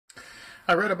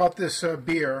I read about this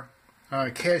beer,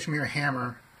 Cashmere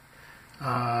Hammer,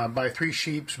 by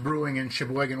Sheeps Brewing in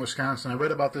Sheboygan, Wisconsin. I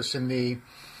read about this in the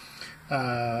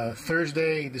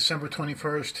Thursday, December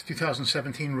 21st,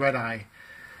 2017 Red Eye,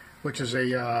 which is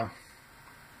it's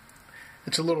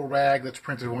a little rag that's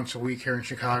printed once a week here in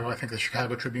Chicago. I think the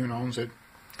Chicago Tribune owns it.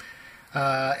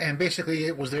 And basically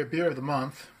it was their beer of the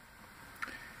month.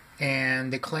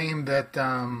 And they claimed that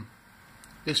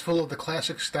it's full of the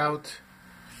classic stout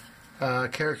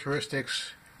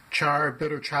characteristics: char,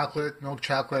 bitter chocolate, milk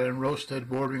chocolate, and roasted,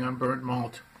 bordering on burnt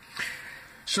malt.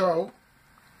 So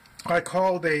I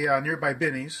called a nearby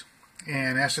Binny's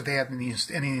and asked if they had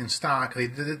any in stock. They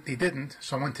didn't.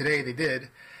 So I went today. They did,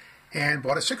 and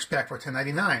bought a 6-pack for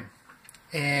 $10.99.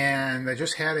 And I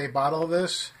just had a bottle of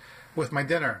this with my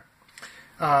dinner.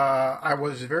 I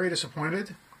was very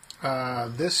disappointed.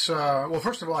 Well,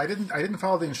 first of all, I didn't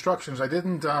follow the instructions. I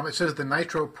didn't. It says the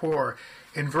nitro pour,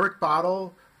 invert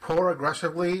bottle, pour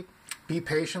aggressively, be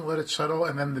patient, let it settle,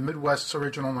 and then the Midwest's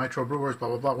original nitro brewers, blah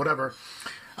blah blah, whatever.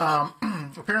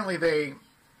 Apparently, they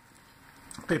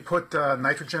put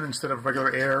nitrogen instead of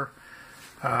regular air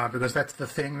because that's the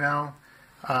thing now.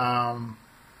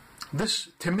 This,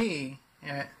 to me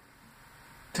at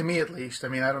least, I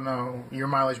mean, I don't know, your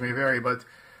mileage may vary, but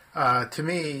to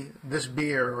me, this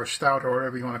beer, or stout, or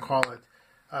whatever you want to call it,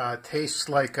 tastes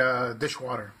like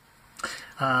dishwater.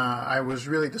 I was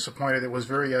really disappointed. It was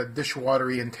very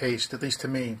dishwatery in taste, at least to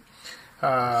me.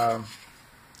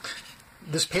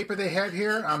 This paper they have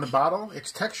here on the bottle,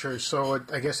 it's textured, so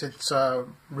I guess it's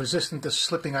resistant to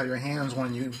slipping out of your hands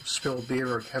when you spill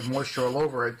beer or have moisture all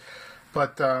over it.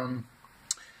 But I'm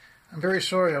very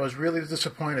sorry. I was really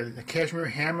disappointed. The Cashmere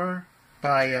Hammer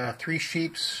by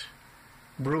Sheeps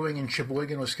Brewing in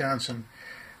Sheboygan, Wisconsin.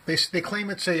 They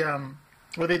claim it's a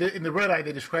well, they did, in the Red Eye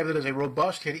they described it as a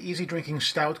robust yet easy drinking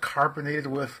stout carbonated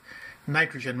with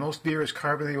nitrogen. Most beer is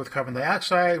carbonated with carbon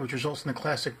dioxide, which results in the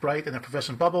classic bright and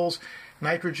effervescent bubbles.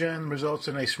 Nitrogen results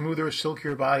in a smoother,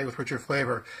 silkier body with richer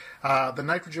flavor. The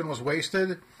nitrogen was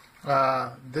wasted.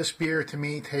 This beer to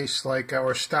me tastes like,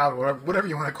 or stout, or whatever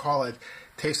you want to call it,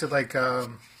 tasted like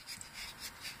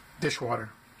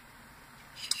dishwater.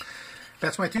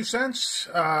 That's my 2 cents.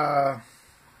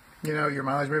 You know, your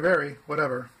mileage may vary,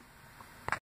 whatever.